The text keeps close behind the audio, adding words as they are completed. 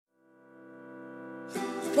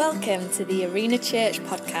Welcome to the Arena Church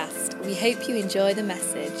podcast. We hope you enjoy the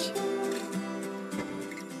message.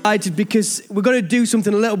 Because we're going to do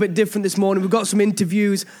something a little bit different this morning. We've got some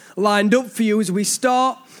interviews lined up for you as we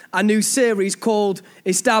start a new series called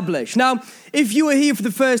Establish. Now, if you are here for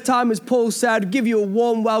the first time, as Paul said, I'd give you a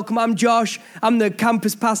warm welcome. I'm Josh. I'm the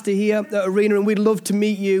campus pastor here at Arena, and we'd love to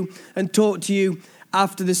meet you and talk to you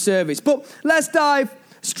after the service. But let's dive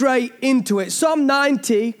straight into it. Psalm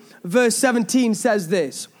 90, verse 17 says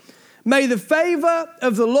this: "May the favor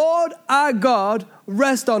of the Lord our God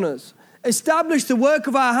rest on us. Establish the work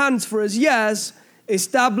of our hands for us." Yes,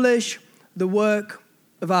 establish the work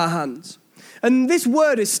of our hands. And this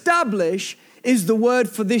word establish is the word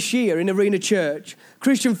for this year in Arena Church.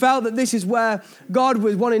 Christian felt that this is where God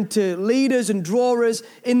was wanting to lead us and draw us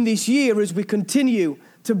in this year as we continue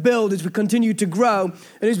to build, as we continue to grow,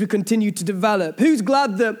 and as we continue to develop. Who's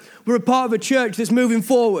glad that we're a part of a church that's moving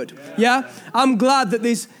forward? Yeah? I'm glad that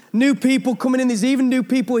there's new people coming in. There's even new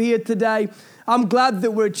people here today. I'm glad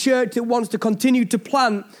that we're a church that wants to continue to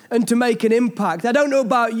plant and to make an impact. I don't know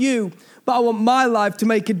about you, but I want my life to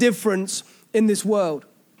make a difference in this world.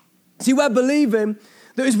 See, we're believing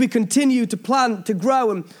that as we continue to plant, to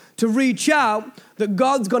grow, and to reach out, that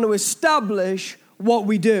God's going to establish what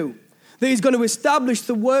we do. That He's going to establish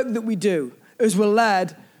the work that we do as we're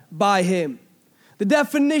led by Him. The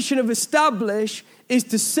definition of establish is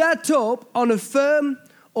to set up on a firm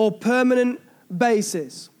or permanent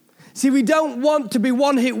basis. See, we don't want to be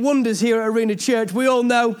one-hit wonders here at Arena Church. We all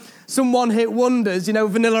know some one-hit wonders. You know,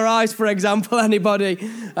 Vanilla Ice, for example. Anybody?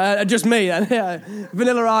 Just me, then. Yeah.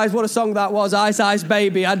 Vanilla Ice, what a song that was. Ice, Ice,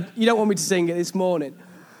 Baby. You don't want me to sing it this morning.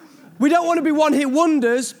 We don't want to be one-hit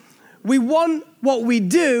wonders. We want what we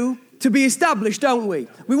do to be established, don't we?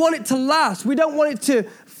 We want it to last. We don't want it to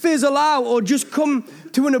fizzle out or just come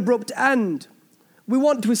to an abrupt end. We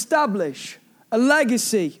want to establish a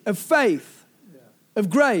legacy of faith, of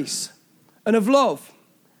grace, and of love.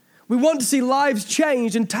 We want to see lives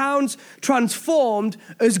changed and towns transformed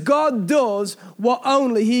as God does what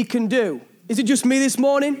only He can do. Is it just me this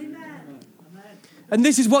morning? Amen. And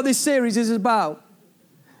this is what this series is about.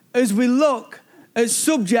 As we look at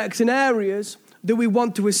subjects and areas that we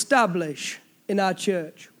want to establish in our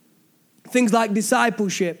church. Things like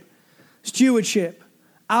discipleship, stewardship,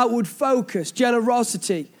 outward focus,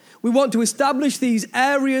 generosity. We want to establish these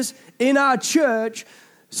areas in our church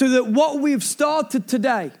so that what we've started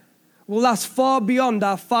today will last far beyond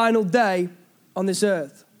our final day on this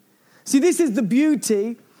earth. See, this is the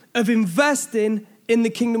beauty of investing in the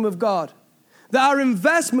kingdom of God. That our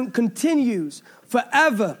investment continues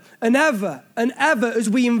forever and ever and ever as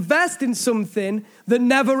we invest in something that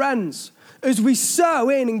never ends. As we sow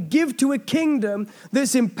in and give to a kingdom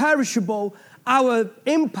that's imperishable, our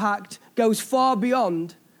impact goes far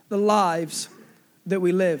beyond the lives that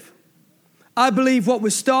we live. I believe what we're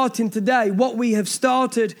starting today, what we have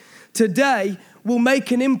started today, will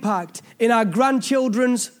make an impact in our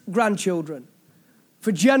grandchildren's grandchildren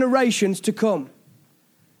for generations to come.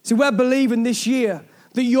 So we're believing this year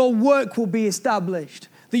that your work will be established,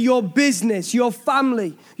 that your business, your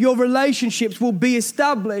family, your relationships will be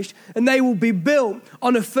established, and they will be built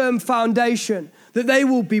on a firm foundation, that they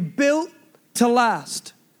will be built to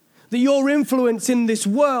last, that your influence in this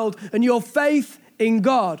world and your faith in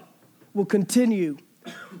God will continue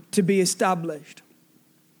to be established.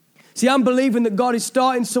 See, I'm believing that God is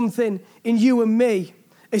starting something in you and me,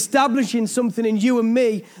 establishing something in you and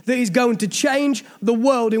me that is going to change the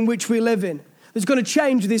world in which we live in. That's going to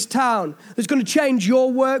change this town. That's going to change your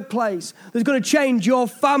workplace. That's going to change your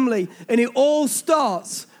family. And it all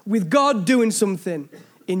starts with God doing something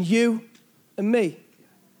in you and me.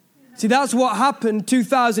 See, that's what happened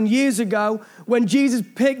 2,000 years ago when Jesus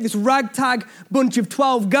picked this ragtag bunch of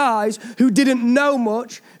 12 guys who didn't know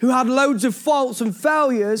much, who had loads of faults and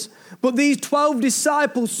failures, but these 12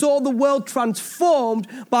 disciples saw the world transformed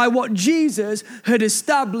by what Jesus had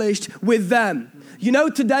established with them. You know,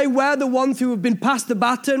 today we're the ones who have been passed the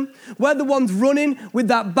baton. We're the ones running with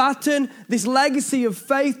that baton, this legacy of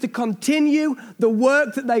faith to continue the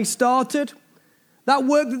work that they started. That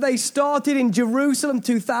work that they started in Jerusalem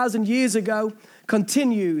 2,000 years ago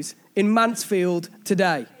continues in Mansfield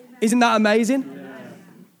today. Isn't that amazing? Yes.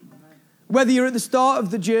 Whether you're at the start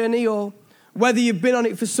of the journey or whether you've been on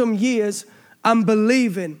it for some years, I'm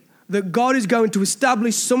believing that God is going to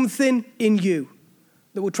establish something in you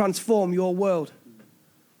that will transform your world.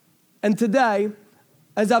 And today,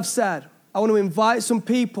 as I've said, I want to invite some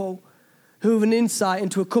people who have an insight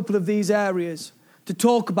into a couple of these areas to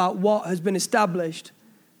talk about what has been established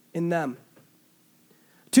in them.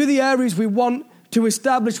 Two of the areas we want to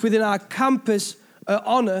establish within our campus are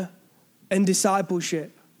honor and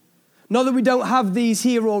discipleship. Not that we don't have these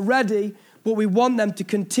here already, but we want them to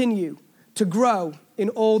continue to grow in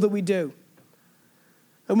all that we do.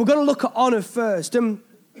 And we're going to look at honor first.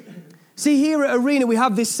 See, here at Arena, we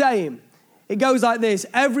have this saying. It goes like this: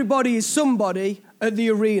 everybody is somebody at the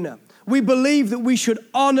Arena. We believe that we should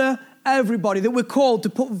honor everybody, that we're called to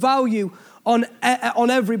put value on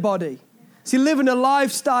everybody. See, living a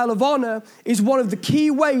lifestyle of honor is one of the key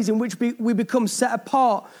ways in which we become set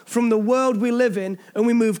apart from the world we live in and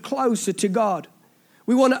we move closer to God.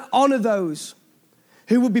 We want to honor those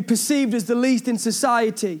who will be perceived as the least in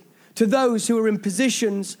society to those who are in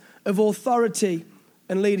positions of authority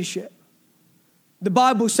and leadership. The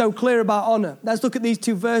Bible's so clear about honor. Let's look at these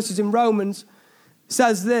two verses in Romans. It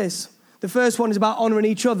says this. The first one is about honoring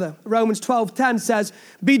each other. Romans 12:10 says,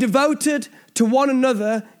 be devoted to one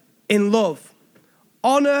another in love.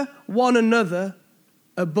 Honor one another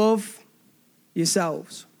above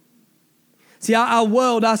yourselves. See, our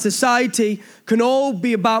world, our society can all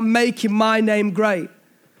be about making my name great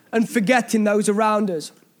and forgetting those around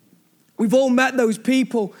us. We've all met those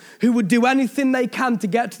people who would do anything they can to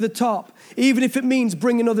get to the top, even if it means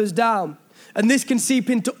bringing others down. And this can seep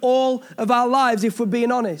into all of our lives if we're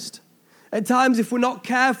being honest. At times, if we're not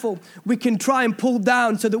careful, we can try and pull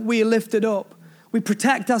down so that we are lifted up. We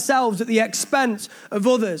protect ourselves at the expense of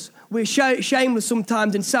others. We're shameless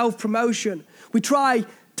sometimes in self-promotion. We try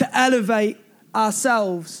to elevate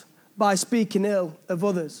ourselves by speaking ill of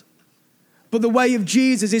others. But the way of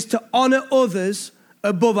Jesus is to honor others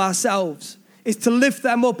above ourselves. It's to lift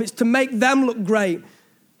them up. It's to make them look great,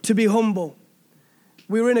 to be humble.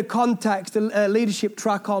 We were in a context, a leadership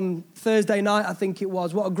track on Thursday night, I think it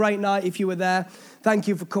was. What a great night if you were there. Thank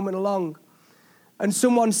you for coming along. And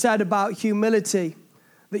someone said about humility,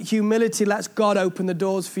 that humility lets God open the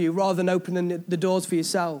doors for you rather than opening the doors for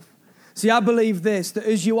yourself. See, I believe this, that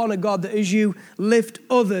as you honor God, that as you lift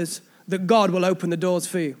others, that God will open the doors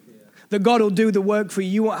for you. Yeah. That God will do the work for you.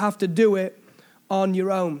 You won't have to do it on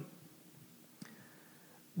your own.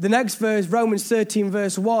 The next verse, Romans 13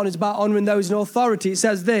 verse 1, is about honoring those in authority. It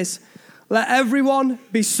says this: let everyone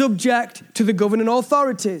be subject to the governing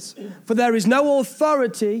authorities, for there is no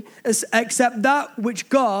authority except that which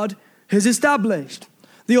God has established.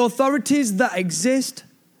 The authorities that exist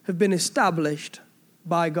have been established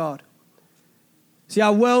by God. See,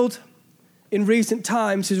 our world in recent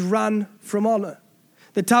times has ran from honor.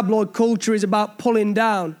 The tabloid culture is about pulling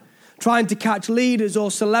down, trying to catch leaders or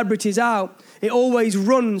celebrities out. It always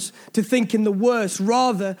runs to thinking the worst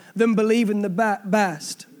rather than believing the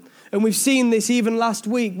best. And we've seen this even last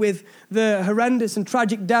week with the horrendous and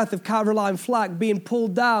tragic death of Caroline Flack being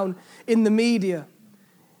pulled down in the media.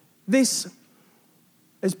 This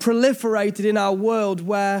has proliferated in our world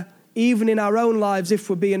where even in our own lives, if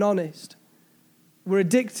we're being honest, we're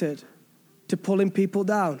addicted to pulling people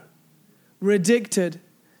down. We're addicted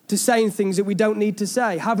to saying things that we don't need to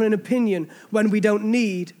say, having an opinion when we don't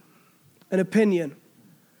need an opinion.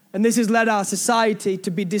 And this has led our society to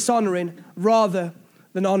be dishonoring rather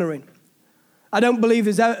than honoring. I don't believe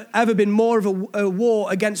there's ever been more of a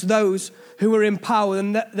war against those who are in power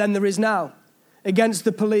than there is now. Against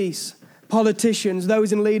the police, politicians,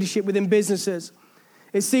 those in leadership within businesses.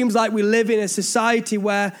 It seems like we live in a society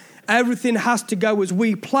where everything has to go as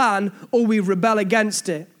we plan or we rebel against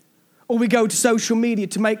it. Or we go to social media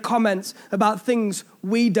to make comments about things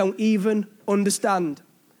we don't even understand.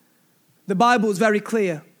 The Bible is very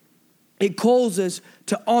clear. It calls us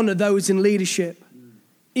to honor those in leadership,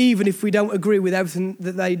 even if we don't agree with everything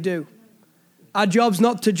that they do. Our job's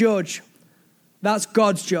not to judge. That's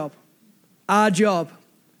God's job. Our job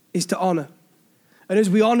is to honor. And as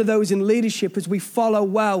we honor those in leadership, as we follow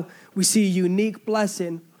well, we see a unique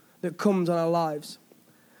blessing that comes on our lives.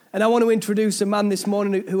 And I want to introduce a man this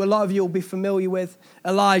morning who a lot of you will be familiar with,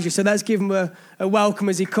 Elijah. So let's give him a welcome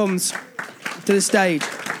as he comes to the stage.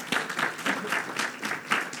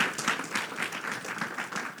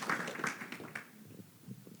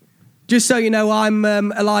 Just so you know, I'm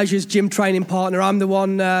Elijah's gym training partner. I'm the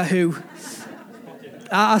one who...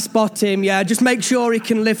 I spot him, yeah. Just make sure he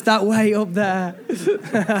can lift that weight up there.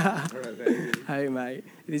 Hey, mate.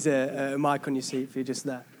 There's a mic on your seat for you just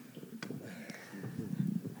there.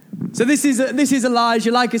 So this is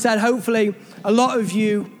Elijah. Like I said, hopefully a lot of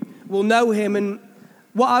you will know him. And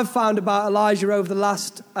what I've found about Elijah over the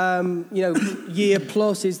last year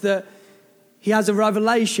plus is that he has a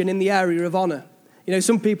revelation in the area of honor. You know,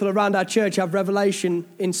 some people around our church have revelation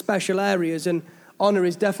in special areas, and honor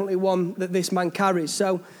is definitely one that this man carries.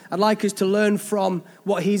 So I'd like us to learn from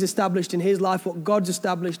what he's established in his life, what God's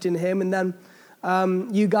established in him, and then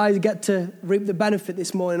you guys get to reap the benefit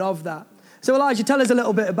this morning of that. So Elijah, tell us a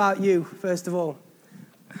little bit about you, first of all.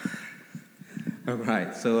 All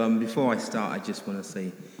right. So before I start, I just want to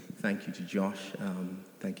say thank you to Josh.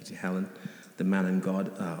 Thank you to Helen, the man and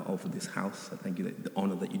God over this house. I thank you for the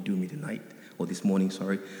honor that you do me tonight, or this morning,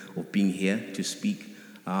 sorry, of being here to speak.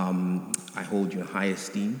 I hold you in high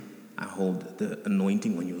esteem. I hold the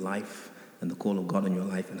anointing on your life and the call of God on your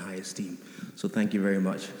life in high esteem. So thank you very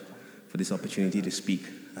much for this opportunity to speak.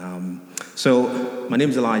 So my name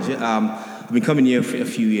is Elijah. I've been coming here for a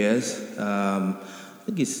few years. I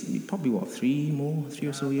think it's probably, three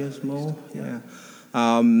or so years more? Yeah.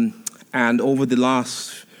 And over the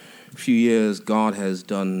last few years, God has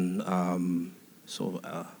done sort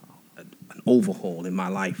of an overhaul in my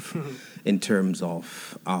life in terms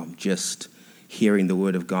of just hearing the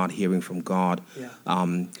word of God, hearing from God. Yeah.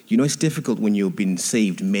 It's difficult when you've been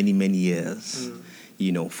saved many, many years,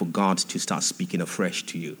 for God to start speaking afresh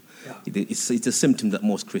to you. Yeah. It's a symptom that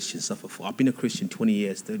most Christians suffer for. I've been a Christian 20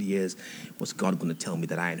 years, 30 years. What's God going to tell me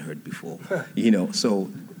that I ain't heard before?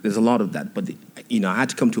 So there's a lot of that. But, I had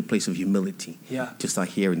to come to a place of humility to start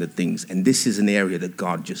hearing the things. And this is an area that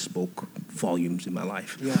God just spoke volumes in my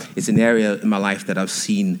life. Yeah. It's an area in my life that I've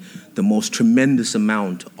seen the most tremendous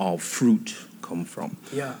amount of fruit come from.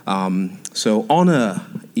 Yeah. So honor,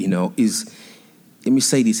 is, let me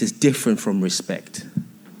say this, is different from respect.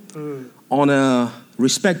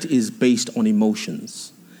 Respect is based on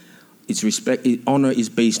emotions. Honor is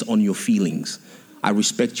based on your feelings. I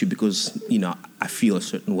respect you because, I feel a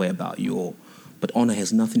certain way about you. But honor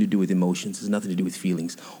has nothing to do with emotions. It has nothing to do with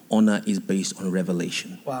feelings. Honor is based on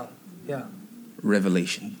revelation. Wow. Yeah.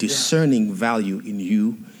 Revelation. Discerning value in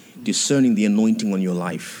you, discerning the anointing on your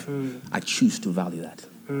life. I choose to value that.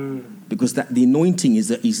 Because the anointing is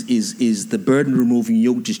the burden removing,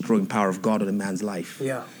 yoke destroying power of God on a man's life.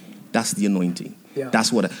 Yeah. That's the anointing. Yeah.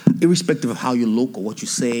 That's what, irrespective of how you look or what you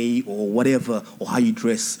say or whatever, or how you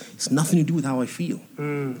dress, it's nothing to do with how I feel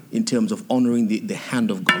in terms of honoring the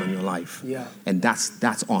hand of God in your life. Yeah. And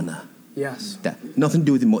that's honor. Yes. That nothing to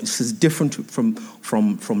do with emotions. It's different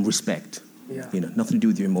from respect. Yeah. Nothing to do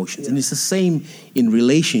with your emotions. Yeah. And it's the same in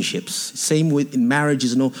relationships, same in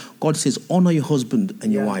marriages. God says, honor your husband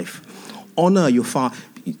and your wife. Honor your father.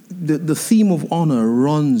 The theme of honor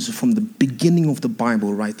runs from the beginning of the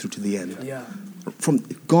Bible right through to the end. Yeah.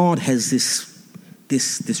 God has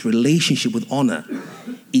this relationship with honor.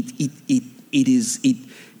 It is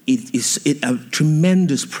a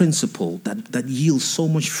tremendous principle that yields so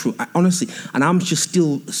much fruit. Honestly, and I'm just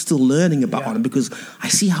still learning about honor, because I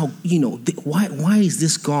see how why is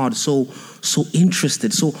this God so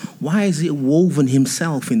interested? So why is it woven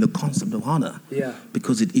himself in the concept of honor? Yeah,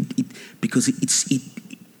 because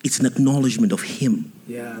it's an acknowledgement of him.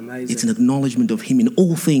 Yeah, amazing. It's an acknowledgement of him in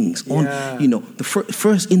all things. Yeah. The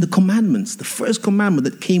first in the commandments, the first commandment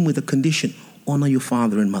that came with a condition: honor your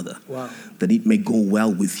father and mother. Wow. That it may go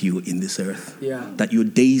well with you in this earth. Yeah. That your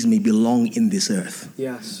days may be long in this earth.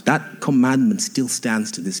 Yes. That commandment still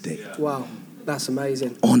stands to this day. Yeah. Wow, that's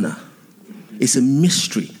amazing. Honor. It's a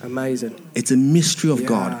mystery. Amazing. It's a mystery of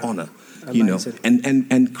God, honor. Amazing.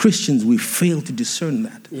 And Christians, we fail to discern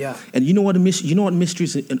that. Yeah. And you know what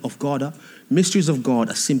mysteries of God are? Mysteries of God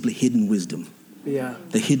are simply hidden wisdom. Yeah.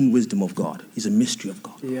 The hidden wisdom of God is a mystery of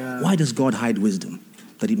God. Yeah. Why does God hide wisdom?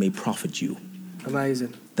 That it may profit you.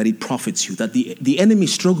 Amazing. That it profits you. That the enemy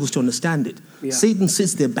struggles to understand it. Yeah. Satan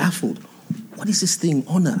sits there baffled. What is this thing?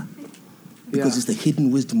 Honor. Because it's the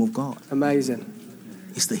hidden wisdom of God. Amazing.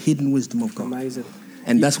 It's the hidden wisdom of God. Amazing.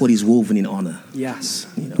 And that's what is woven in honor. Yes.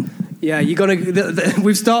 Yeah, you're gonna.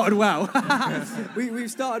 We've started well. We've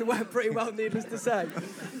started well, pretty well, needless to say.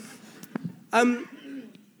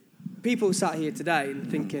 People sat here today and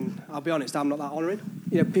thinking, I'll be honest, I'm not that honouring.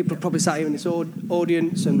 People probably sat here in this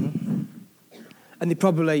audience and they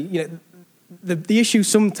probably, the issue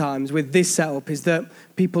sometimes with this setup is that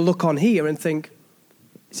people look on here and think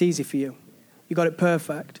it's easy for you. You got it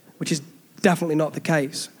perfect, which is definitely not the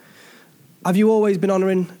case. Have you always been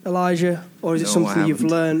honouring, Elijah, or is it something you've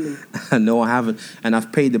learned? No, I haven't, and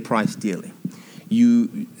I've paid the price dearly.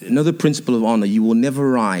 Another principle of honour: you will never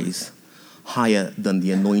rise higher than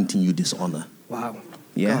the anointing you dishonour. Wow.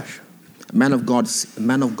 Yeah. Gosh. A man of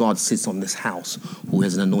God sits on this house who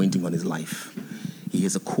has an anointing on his life. He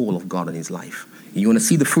has a call of God on his life. And you want to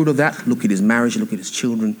see the fruit of that? Look at his marriage, look at his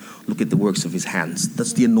children, look at the works of his hands.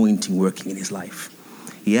 That's the anointing working in his life.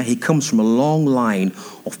 Yeah, he comes from a long line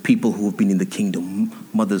of people who have been in the kingdom,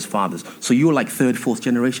 mothers, fathers. So you're like third, fourth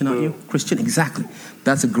generation, aren't you? Christian? Exactly.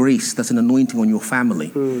 That's a grace, that's an anointing on your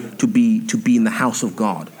family to be in the house of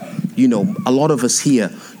God. A lot of us here,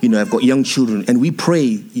 have got young children, and we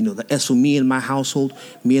pray, so me and my household,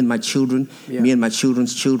 me and my children, me and my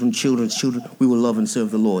children's children, we will love and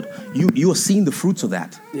serve the Lord. You are seeing the fruits of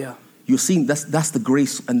that. Yeah. you're seeing that's the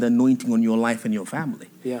grace and the anointing on your life and your family.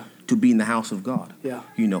 Yeah. To be in the house of God. Yeah.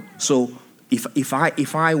 So if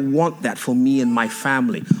I want that for me and my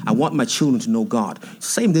family, I want my children to know God.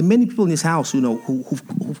 Same, there are many people in this house,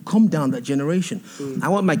 who've come down that generation. I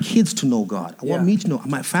want my kids to know God. I want me to know,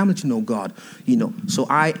 my family to know God. So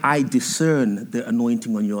I discern the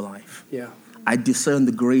anointing on your life. Yeah. I discern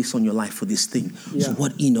the grace on your life for this thing. Yeah.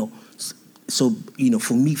 So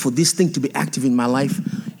for me, for this thing to be active in my life,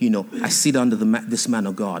 I sit under this man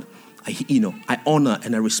of God. I honor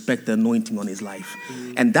and I respect the anointing on his life.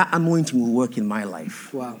 And that anointing will work in my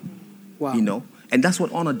life. Wow. And that's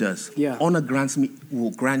what honor does. Yeah. Honor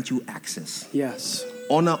will grant you access. Yes.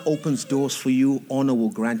 Honor opens doors for you. Honor will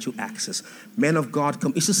grant you access. Men of God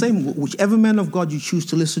come. It's the same. Whichever man of God you choose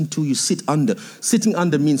to listen to, you sit under. Sitting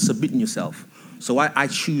under means submitting yourself. So I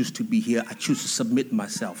choose to be here. I choose to submit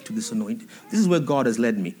myself to this anointing. This is where God has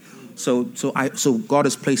led me. So God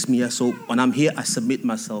has placed me here. So when I'm here, I submit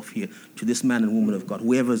myself here to this man and woman of God.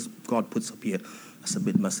 Whoever God puts up here, I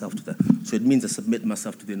submit myself to that. So it means I submit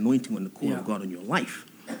myself to the anointing and the call of God on your life.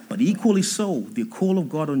 But equally so, the call of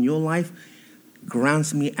God on your life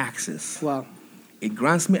grants me access. Wow. It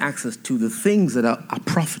grants me access to the things that are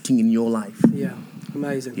profiting in your life. Yeah.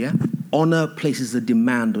 Amazing. Yeah. Honor places a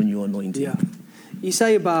demand on your anointing. Yeah. You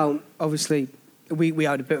say about, obviously, we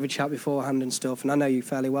had a bit of a chat beforehand and stuff, and I know you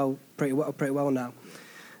fairly well, pretty well now.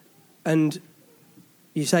 And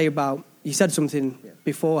you said something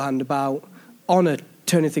beforehand about honour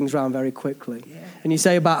turning things around very quickly. Yeah. And you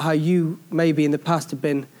say about how you maybe in the past have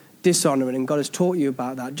been dishonouring, and God has taught you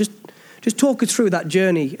about that. Just talk us through that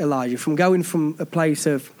journey, Elijah, from going from a place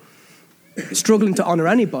of struggling to honour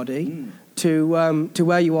anybody to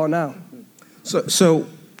where you are now. So,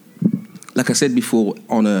 like I said before,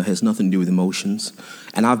 honor has nothing to do with emotions.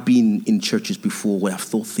 And I've been in churches before where I've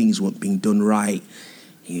thought things weren't being done right.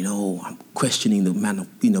 I'm questioning the man of,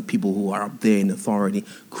 people who are up there in authority,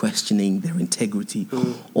 questioning their integrity,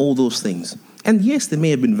 all those things. And yes, there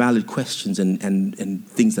may have been valid questions and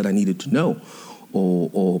things that I needed to know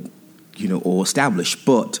or establish,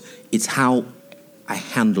 but it's how I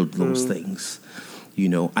handled those things.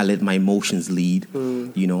 I let my emotions lead.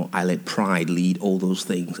 I let pride lead, all those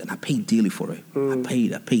things, and I paid dearly for it. I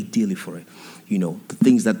paid dearly for it. The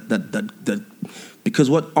things that because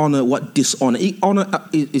what dishonor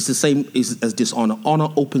is the same as dishonor. Honor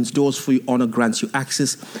opens doors for you. Honor grants you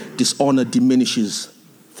access. Dishonor diminishes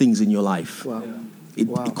things in your life. Wow. It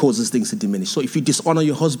causes things to diminish. So if you dishonor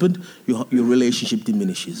your husband, your relationship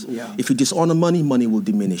diminishes. Yeah. If you dishonor money will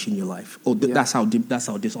diminish in your life. That's how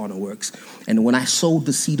dishonor works. And when I sowed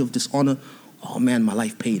the seed of dishonor, oh man, my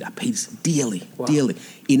life paid. I paid dearly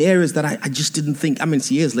in areas that I just didn't think. I mean, it's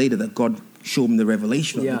years later that God showed me the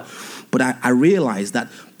revelation of it. But I realized that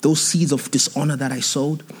those seeds of dishonor that I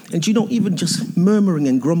sowed, and even just murmuring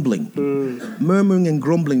and grumbling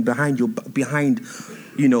behind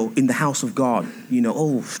in the house of God,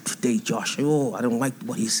 today, Josh, I don't like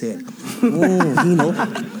what he said.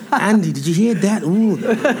 Andy, did you hear that?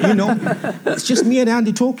 It's just me and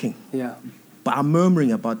Andy talking. Yeah. But I'm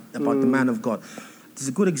murmuring about the man of God. There's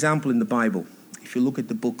a good example in the Bible. If you look at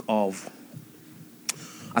the book of,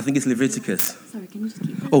 I think it's Leviticus. Sorry, can you just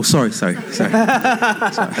keep that? Oh, sorry. Sorry.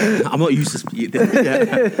 I'm not used to speaking.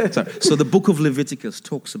 Sorry. So the book of Leviticus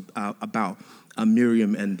talks about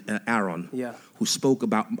Miriam and Aaron, who spoke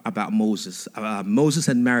about Moses. Moses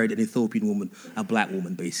had married an Ethiopian woman, a black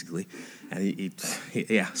woman, basically, and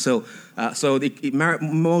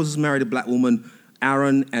Moses married a black woman.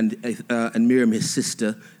 Aaron and Miriam, his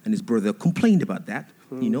sister, and his brother complained about that.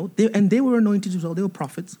 They were anointed as well. They were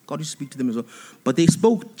prophets. God used to speak to them as well. But they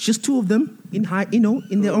spoke, just two of them, in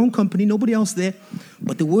their own company, nobody else there.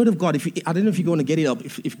 But the word of God, I don't know if you're going to get it up,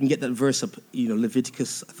 if you can get that verse up,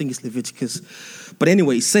 Leviticus, I think it's Leviticus. But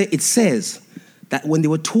anyway, it says that when they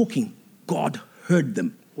were talking, God heard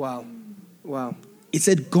them. Wow. It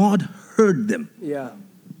said God heard them. Yeah.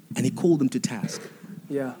 And he called them to task.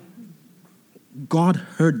 Yeah. God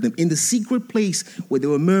heard them in the secret place where they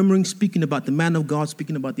were murmuring, speaking about the man of God,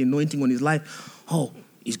 speaking about the anointing on his life. Oh,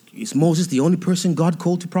 is Moses the only person God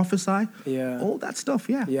called to prophesy? Yeah. All that stuff,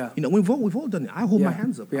 yeah. Yeah. We've all done it. I hold my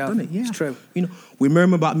hands up. I've done it, yeah. It's true. We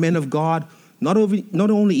murmur about men of God, not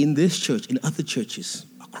only in this church, in other churches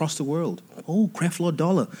across the world. Oh, Creflo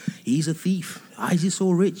Dollar, he's a thief. Why is he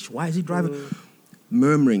so rich? Why is he driving?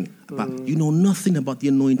 Murmuring about, you know nothing about the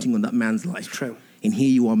anointing on that man's life. It's true. And here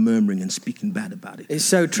you are murmuring and speaking bad about it. It's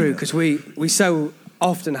so true, because we so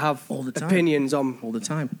often have opinions on all the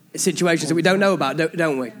time situations that we don't know about,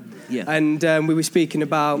 don't we? Yeah. And we were speaking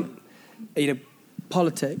about,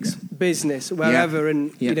 politics, business, wherever,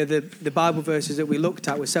 and Yeah. you know the Bible verses that we looked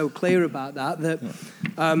at were so clear about that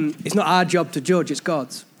it's not our job to judge, it's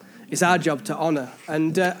God's. It's our job to honour.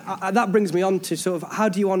 And that brings me on to sort of, how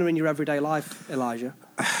do you honour in your everyday life, Elijah?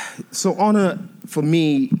 So honor, for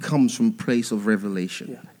me, comes from a place of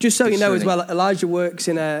revelation. Yeah. Just so you know as Discerning. well, Elijah works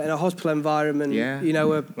in a hospital environment. Yeah. You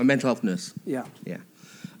know, A mental health nurse. yeah. Yeah.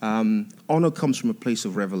 Honor comes from a place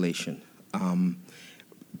of revelation.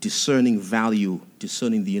 Discerning value,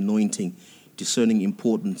 discerning the anointing, discerning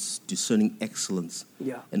importance, discerning excellence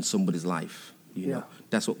in somebody's life. You know,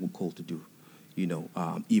 that's what we're called to do. You know,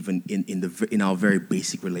 even in our very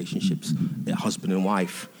basic relationships, husband and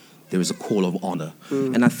wife, there is a call of honor.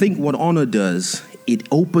 And I think what honor does, it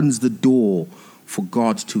opens the door for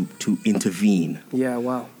God to intervene. Yeah,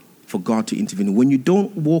 wow. For God to intervene. When you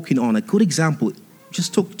don't walk in honor, good example,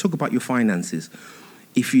 just talk about your finances.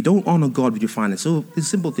 If you don't honor God with your finances, so there's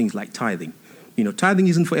simple things like tithing. You know, tithing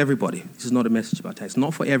isn't for everybody. This is not a message about tithing. It's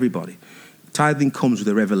not for everybody. Tithing comes with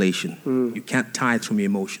a revelation. You can't tithe from your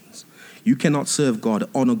emotions. You cannot serve God,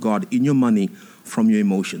 honor God in your money from your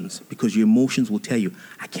emotions, because your emotions will tell you,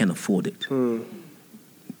 I can't afford it.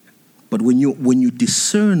 But when you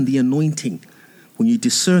discern the anointing, when you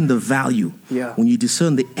discern the value, when you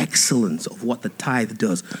discern the excellence of what the tithe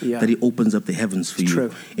does, that it opens up the heavens for you.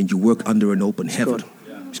 True. And you work under an open heaven. Good.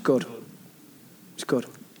 It's good. It's good.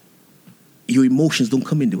 Your emotions don't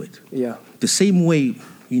come into it. Yeah. The same way,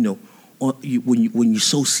 you know, when you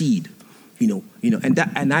sow seed, you know,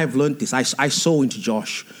 and I've learned this. I sow into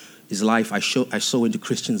Josh's life. I sow into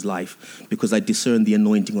Christian's life because I discern the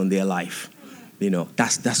anointing on their life. You know,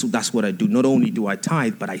 that's what I do. Not only do I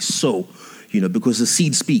tithe, but I sow. You know, because the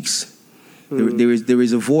seed speaks. There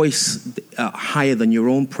is a voice higher than your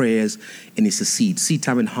own prayers, and it's a seed. Seed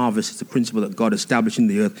time and harvest is a principle that God established in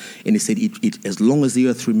the earth, and He said, "It as long as the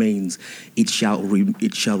earth remains, it shall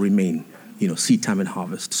remain." You know, seed time and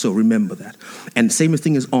harvest. So remember that. And same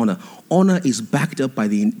thing as honor. Honor is backed up by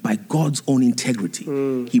God's own integrity.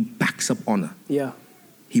 He backs up honor. Yeah.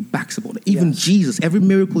 He backs up honor. Even Jesus, every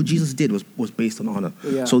miracle Jesus did was based on honor.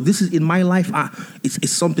 Yeah. So this is in my life.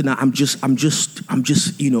 It's something that I'm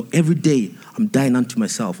just you know, every day I'm dying unto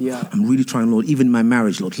myself. Yeah. I'm really trying, Lord, even in my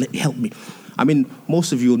marriage, Lord, help me. I mean,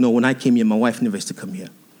 most of you will know when I came here, my wife never used to come here.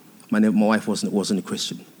 My wife wasn't a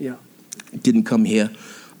Christian. Yeah. Didn't come here,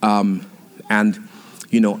 and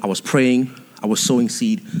you know, I was praying, I was sowing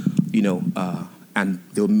seed, you know. And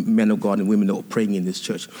there were men of God and women that were praying in this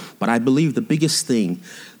church. But I believe the biggest thing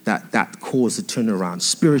that caused the turnaround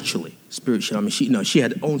spiritually. I mean, she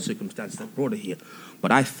had her own circumstances that brought her here.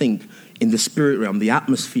 But I think in the spirit realm, the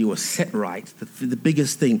atmosphere was set right. The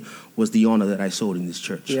biggest thing was the honor that I sowed in this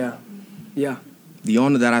church. Yeah. Yeah. The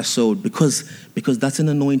honor that I sowed, because that's an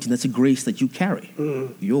anointing, that's a grace that you carry.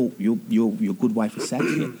 Your good wife is sat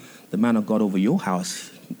here. The man of God over your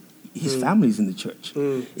house, his family's in the church.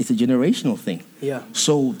 It's a generational thing. Yeah.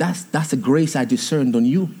 So that's a grace I discerned on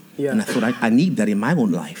you. Yeah. And I thought I need that in my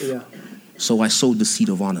own life. Yeah. So I sowed the seed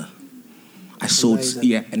of honor. I sowed,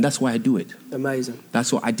 Amazing. and that's why I do it. Amazing.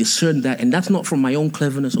 That's why I discerned that, and that's not from my own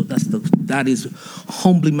cleverness. That is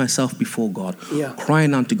humbling myself before God,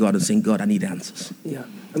 crying out to God and saying, God, I need answers. Yeah.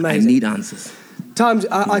 Amazing. I need answers. Times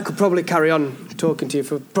I could probably carry on talking to you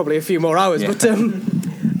for probably a few more hours, but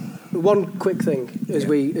one quick thing as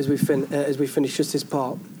we finish just this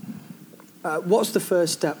part. What's the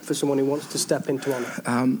first step for someone who wants to step into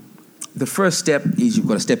honor? The first step is you've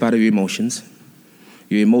got to step out of your emotions.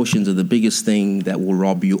 Your emotions are the biggest thing that will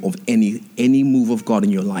rob you of any move of God in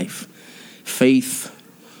your life. Faith,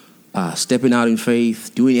 stepping out in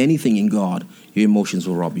faith, doing anything in God, your emotions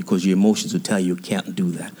will rob you, because your emotions will tell you can't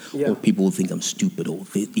do that. Yeah. Or people will think I'm stupid, or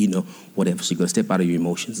whatever. So you've got to step out of your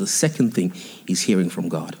emotions. The second thing is hearing from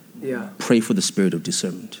God. Yeah. Pray for the spirit of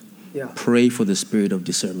discernment. Yeah. Pray for the spirit of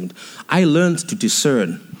discernment. I learned to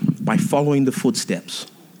discern by following the footsteps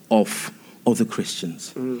of other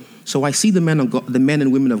Christians. So I see the men of God, the men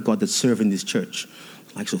and women of God that serve in this church,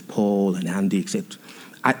 likes of Paul and Andy, etc.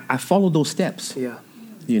 I follow those steps. Yeah.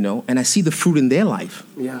 You know, and I see the fruit in their life.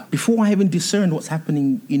 Yeah. Before I even discerned what's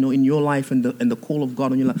happening, you know, in your life and the call of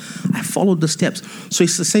God on your life, I followed the steps. So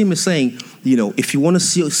it's the same as saying, you know, if you want to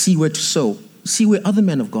see where to sow, see where other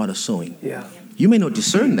men of God are sowing. Yeah. You may not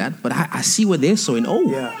discern that, but I see where they're sowing.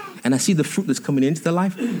 Yeah. And I see the fruit that's coming into their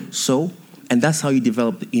life. So, and that's how you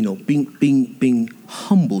develop, you know, being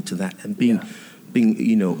humble to that, and being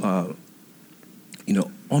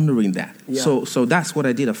honoring that. Yeah. So that's what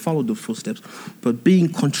I did. I followed the footsteps, but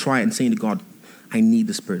being contrite and saying to God, I need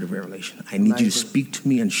the spirit of revelation. I need you to speak to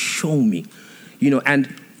me and show me, you know.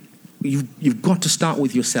 And you've got to start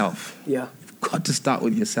with yourself. Yeah. You've got to start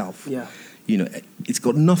with yourself. Yeah. It's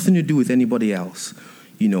got nothing to do with anybody else.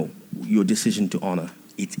 Your decision to honor.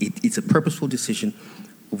 It's a purposeful decision,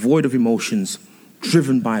 void of emotions,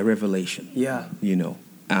 driven by revelation. Yeah.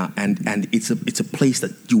 And it's a place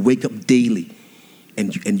that you wake up daily,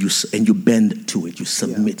 and you bend to it, you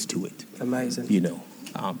submit to it. Amazing.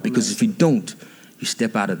 Because if you don't, you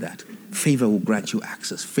step out of that. Favor will grant you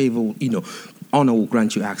access. Honor will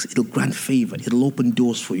grant you access. It'll grant favor. It'll open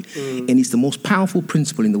doors for you. And it's the most powerful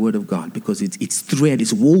principle in the Word of God, because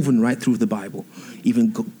it's woven right through the Bible,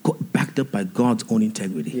 even backed up by God's own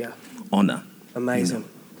integrity. Yeah. Honor. Amazing.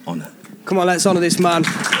 Honor. Come on, let's honor this man.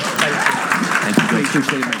 Thank you.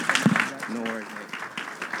 Appreciate it, mate. No worries, mate.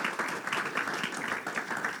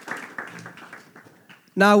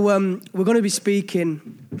 Now, we're going to be speaking...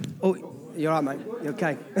 Oh, you're all right, mate. You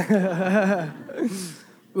okay?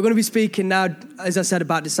 We're going to be speaking now, as I said,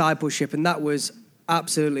 about discipleship, and that was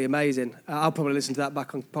absolutely amazing. I'll probably listen to that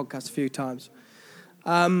back on the podcast a few times.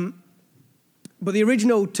 But the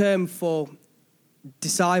original term for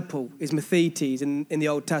disciple is mathetes in the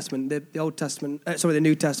Old Testament. The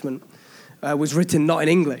New Testament was written not in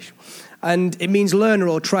English, and it means learner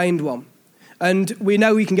or trained one. And we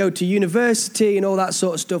know we can go to university and all that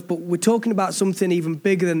sort of stuff, but we're talking about something even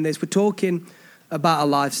bigger than this. We're talking about a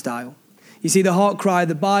lifestyle. You see, the heart cry of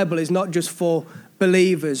the Bible is not just for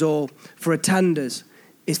believers or for attenders.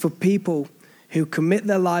 It's for people who commit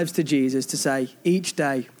their lives to Jesus, to say, each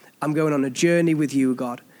day, I'm going on a journey with you,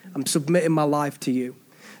 God. I'm submitting my life to you.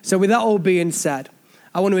 So with that all being said,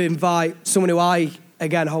 I want to invite someone who I,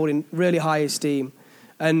 again, hold in really high esteem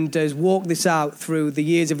and has walked this out through the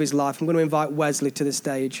years of his life. I'm going to invite Wesley to the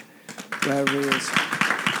stage, wherever he is.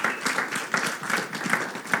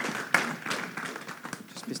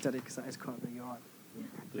 Just be steady, because that is quite big. All right.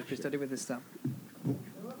 Just be steady with this stuff.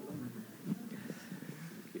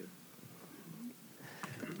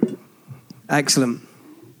 Excellent.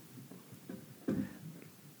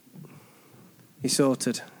 You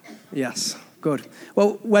sorted? Yes. Good.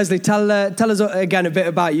 Well, Wesley, tell us again a bit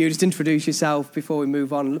about you. Just introduce yourself before we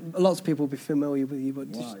move on. Lots of people will be familiar with you,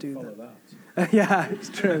 but just do that. Yeah, it's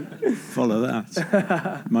true. Follow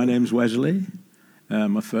that. My name's Wesley.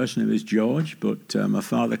 My first name is George, but my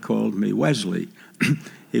father called me Wesley.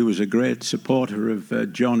 He was a great supporter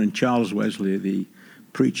of John and Charles Wesley, the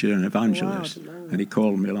preacher and evangelist, and he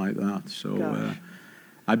called me like that. So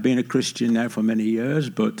I've been a Christian now for many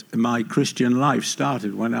years, but my Christian life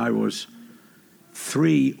started when I was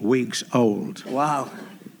 3 weeks old. Wow.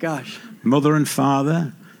 Gosh. Mother and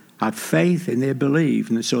father had faith and they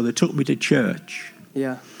believed, and so they took me to church.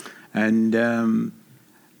 Yeah. And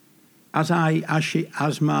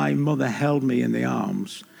as my mother held me in the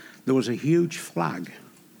arms, there was a huge flag,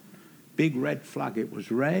 big red flag. It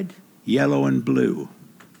was red, yellow, and blue.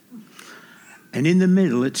 And in the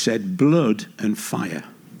middle it said blood and fire.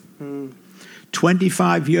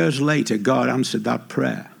 25 years later, God answered that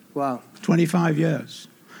prayer. Wow. 25 years.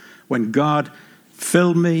 When God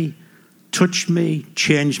filled me, touched me,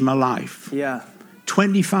 changed my life. Yeah.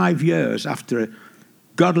 25 years after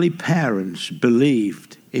godly parents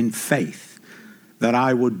believed in faith that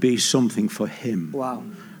I would be something for him. Wow.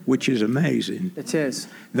 Which is amazing. It is.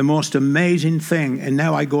 The most amazing thing, and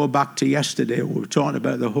now I go back to yesterday, we were talking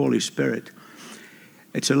about the Holy Spirit.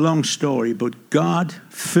 It's a long story, but God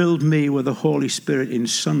filled me with the Holy Spirit in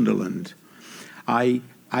Sunderland. I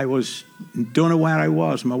don't know where I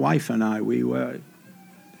was, my wife and I, we were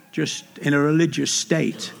just in a religious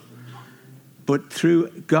state. But through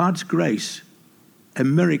God's grace, a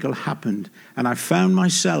miracle happened, and I found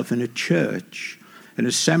myself in a church, an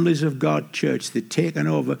Assemblies of God church. They'd taken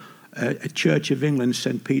over a Church of England,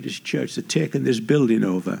 St. Peter's Church. They'd taken this building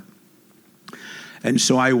over. And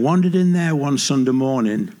so I wandered in there one Sunday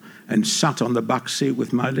morning and sat on the back seat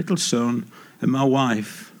with my little son and my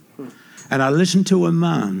wife. And I listened to a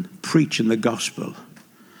man preaching the gospel.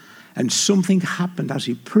 And something happened as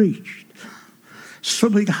he preached.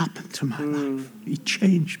 Something happened to my life. He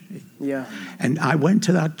changed me. Yeah. And I went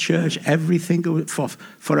to that church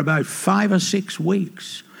for about 5 or 6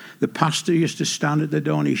 weeks. The pastor used to stand at the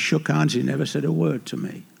door and he shook hands. He never said a word to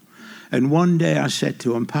me. And one day I said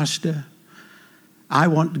to him, Pastor, I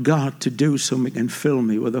want God to do something and fill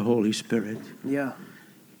me with the Holy Spirit. Yeah.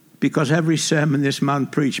 Because every sermon this man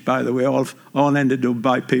preached, by the way, all ended up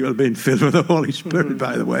by people being filled with the Holy Spirit,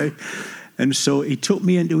 by the way. And so he took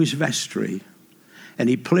me into his vestry and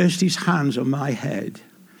he placed his hands on my head.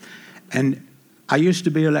 And I used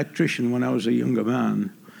to be an electrician when I was a younger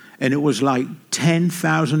man. And it was like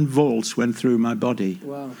 10,000 volts went through my body.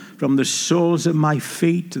 Wow. From the soles of my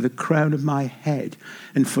feet to the crown of my head.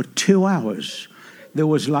 And for 2 hours, there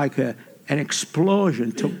was like a an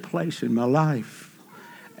explosion took place in my life.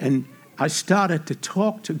 And I started to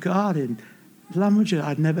talk to God in languages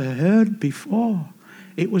I'd never heard before.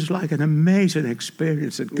 It was like an amazing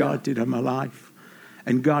experience that God did in my life.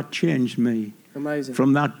 And God changed me. Amazing.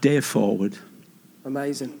 From that day forward.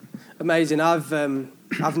 Amazing. I've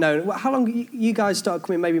known. How long you guys started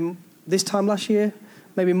coming? Maybe this time last year,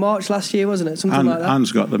 maybe March last year, wasn't it? Something like that.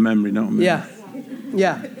 Anne's got the memory, not me. Yeah.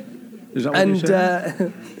 Is that what you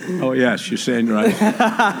said? Oh yes, you're saying right.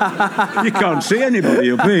 You can't see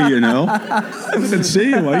anybody up here, you know. I can see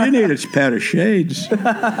you. Well, you need a pair of shades.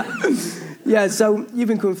 Yeah. So you've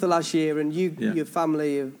been coming for the last year, and your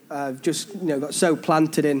family have just got so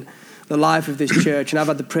planted in the life of this church, and I've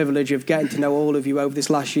had the privilege of getting to know all of you over this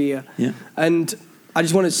last year. Yeah. And I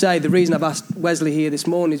just want to say the reason I've asked Wesley here this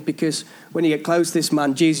morning is because when you get close to this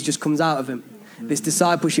man, Jesus just comes out of him. This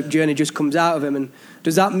discipleship journey just comes out of him. And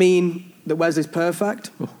does that mean that Wesley's perfect?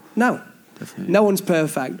 Oh, no. Definitely. No one's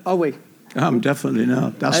perfect, are we? I'm definitely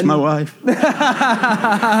not. That's my wife.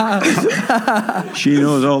 She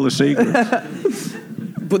knows all the secrets.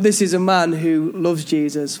 But this is a man who loves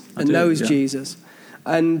Jesus and knows Jesus.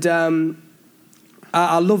 And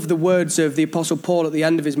I love the words of the Apostle Paul at the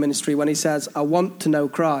end of his ministry when he says, I want to know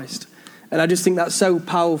Christ. And I just think that's so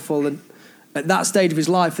powerful. And at that stage of his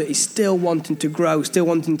life that he's still wanting to grow, still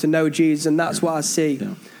wanting to know Jesus. And that's what I see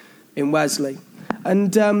in Wesley.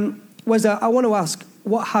 And Wesley, I want to ask,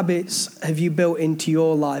 what habits have you built into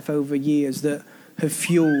your life over years that have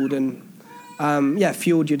fueled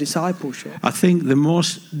your discipleship? I think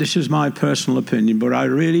this is my personal opinion, but I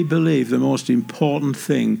really believe the most important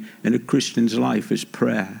thing in a Christian's life is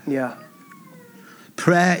prayer. Yeah.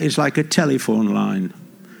 Prayer is like a telephone line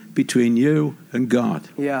between you and God.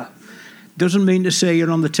 Yeah. Doesn't mean to say you're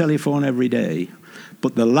on the telephone every day,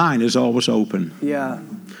 but the line is always open. Yeah.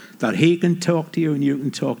 That he can talk to you and you can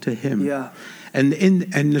talk to him. Yeah. And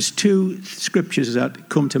there's two scriptures that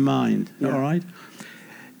come to mind. Yeah. All right.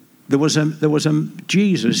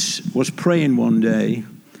 Jesus was praying one day,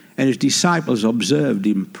 and his disciples observed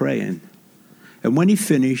him praying. And when he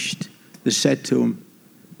finished, they said to him,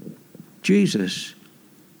 Jesus,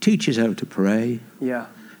 teach us how to pray. Yeah.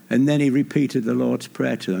 And then he repeated the Lord's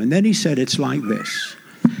Prayer to them. And then he said, it's like this.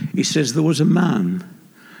 He says, there was a man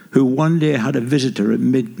who one day had a visitor at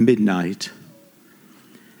midnight.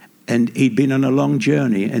 And he'd been on a long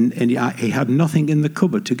journey, and he had nothing in the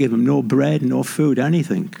cupboard to give him, no bread, no food,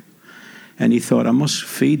 anything. And he thought, I must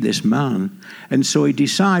feed this man. And so he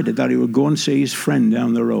decided that he would go and see his friend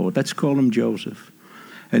down the road. Let's call him Joseph.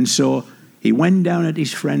 And so he went down at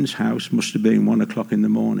his friend's house, must have been 1 o'clock in the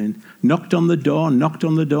morning, knocked on the door.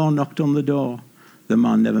 The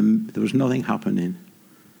man there was nothing happening.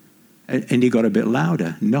 And he got a bit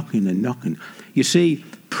louder, knocking and knocking. You see,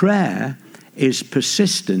 prayer is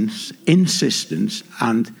persistence, insistence,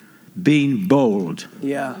 and being bold.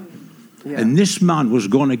 Yeah. Yeah. And this man was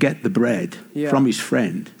going to get the bread from his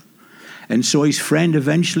friend. And so his friend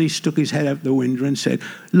eventually stuck his head out the window and said,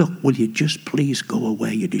 look, will you just please go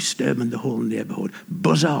away? You're disturbing the whole neighborhood.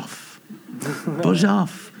 Buzz off. Buzz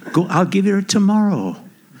off. Go, I'll give you it tomorrow.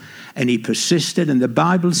 And he persisted, and the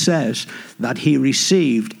Bible says that he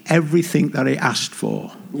received everything that he asked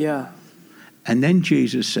for. Yeah. And then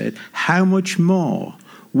Jesus said, how much more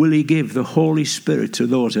will he give the Holy Spirit to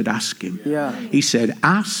those that ask him? Yeah. He said,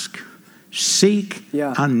 ask, seek,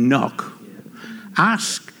 and knock.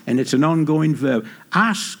 Ask, and it's an ongoing verb.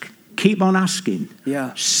 Ask, keep on asking.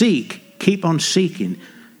 Yeah. Seek, keep on seeking.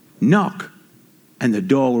 Knock, and the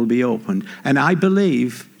door will be opened. And I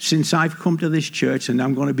believe, since I've come to this church, and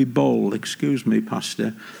I'm going to be bold, excuse me,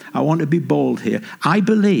 Pastor, I want to be bold here. I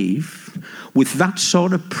believe with that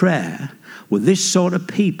sort of prayer, with this sort of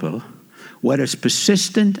people, where it's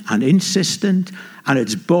persistent and insistent and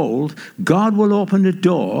it's bold, God will open the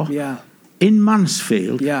door in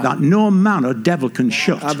Mansfield that no man or devil can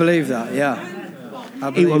shut. I believe that,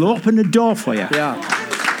 He will open the door for you. Yeah.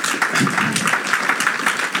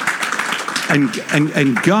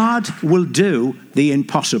 And God will do the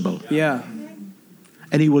impossible. Yeah.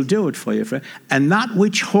 And he will do it for you. And that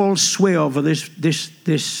which holds sway over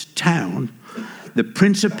this town, the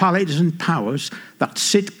principalities and powers that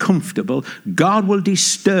sit comfortable, God will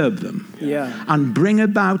disturb them and bring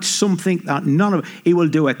about something that he will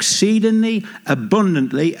do exceedingly,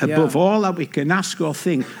 abundantly, above all that we can ask or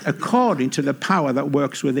think, according to the power that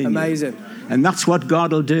works within you. Amazing. And that's what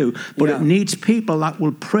God will do. But it needs people that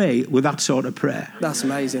will pray with that sort of prayer. That's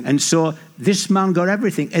amazing. And so this man got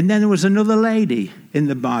everything. And then there was another lady in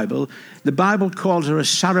the Bible. The Bible calls her a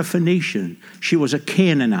Syrophoenician. She was a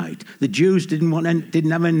Canaanite. The Jews didn't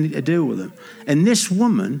have anything to do with them. And this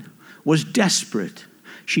woman was desperate.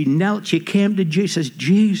 She knelt, she came to Jesus.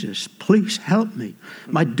 Jesus, please help me.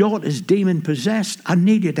 My daughter's demon possessed. I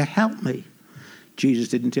need you to help me. Jesus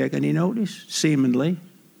didn't take any notice, seemingly.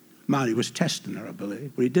 Man, he was testing her, I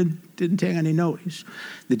believe, but he didn't take any notice.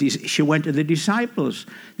 She went to the disciples.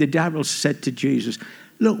 The disciples said to Jesus,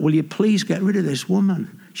 look, will you please get rid of this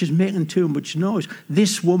woman? She's making too much noise.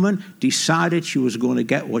 This woman decided she was going to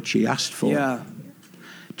get what she asked for. Yeah.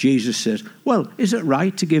 Jesus says, well, is it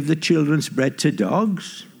right to give the children's bread to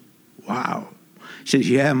dogs? Wow. She says,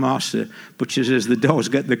 yeah, master. But she says, the dogs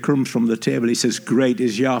get the crumbs from the table. He says, great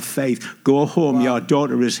is your faith. Go home, wow. Your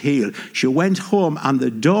daughter is healed. She went home and the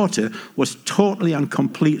daughter was totally and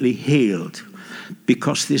completely healed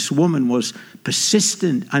because this woman was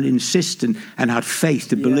persistent and insistent and had faith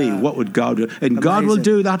to believe what would God do. And amazing. God will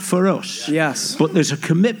do that for us. Yes. But there's a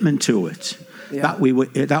commitment to it that we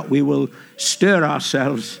will stir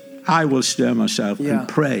ourselves. I will stir myself and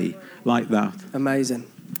pray like that. Amazing.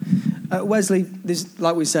 Wesley,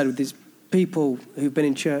 like we said, there's people who've been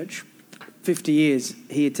in church 50 years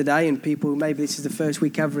here today and people, maybe this is the first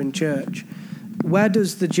week ever in church. Where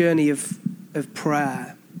does the journey of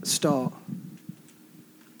prayer start?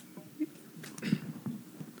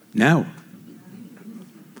 Now,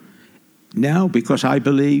 because I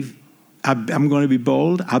believe, I'm going to be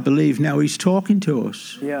bold, I believe now he's talking to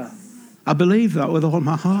us. Yeah. I believe that with all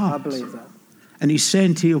my heart. I believe that. And he's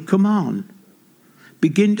saying to you, come on.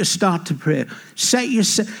 Begin to start to pray. Set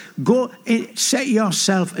yourself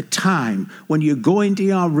a time when you go into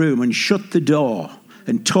your room and shut the door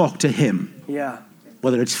and talk to him. Yeah.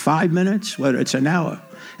 Whether it's 5 minutes, whether it's an hour.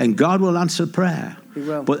 And God will answer prayer. He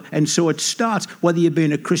will. And so it starts, whether you've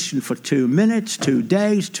been a Christian for 2 minutes, 2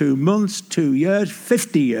 days, 2 months, 2 years,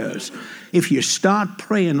 50 years. If you start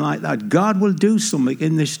praying like that, God will do something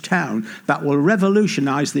in this town that will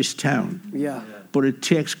revolutionize this town. Yeah. But it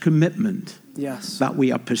takes commitment. Yes. That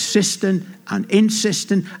we are persistent and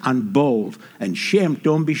insistent and bold. And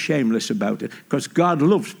don't be shameless about it. Because God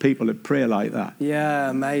loves people that pray like that. Yeah,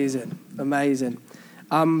 amazing. Amazing.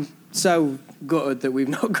 I'm so gutted that we've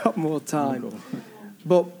not got more time.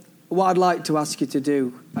 But what I'd like to ask you to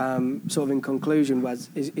do, sort of in conclusion, Wes,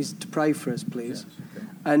 is to pray for us, please. Yes, okay.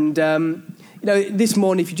 And, this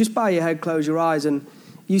morning, if you just bow your head, close your eyes, and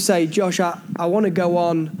you say, Josh, I want to go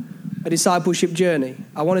on a discipleship journey.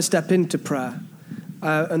 I want to step into prayer.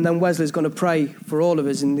 And then Wesley's going to pray for all of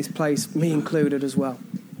us in this place, me included as well.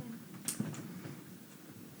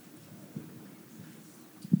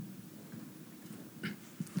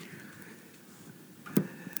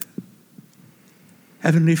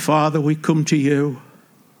 Heavenly Father, we come to you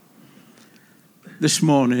this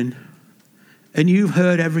morning, and you've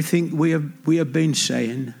heard everything we have been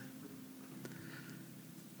saying.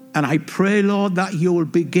 And I pray, Lord, that you will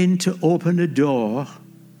begin to open a door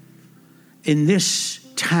in this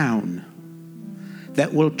town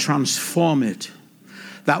that will transform it,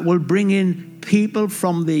 that will bring in people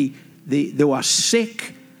from who are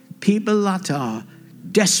sick, people that are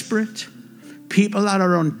desperate, people that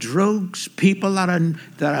are on drugs, people that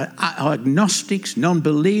are agnostics,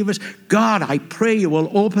 non-believers. God, I pray you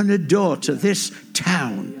will open a door to this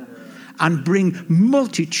town and bring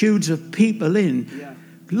multitudes of people in.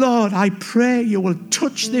 Lord, I pray you will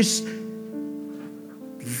touch this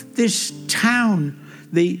town.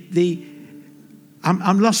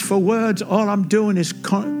 I'm lost for words. All I'm doing is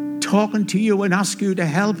talking to you and ask you to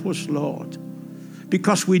help us, Lord.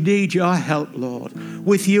 Because we need your help, Lord.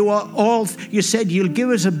 With you are all, you said you'll give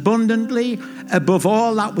us abundantly above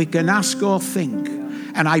all that we can ask or think.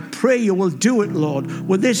 And I pray you will do it, Lord,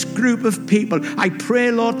 with this group of people. I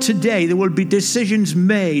pray, Lord, today there will be decisions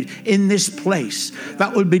made in this place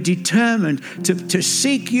that will be determined to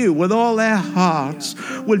seek you with all their hearts,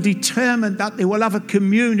 will determine that they will have a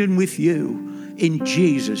communion with you in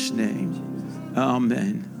Jesus' name.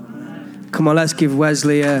 Amen. Come on, let's give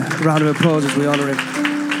Wesley a round of applause as we honor him.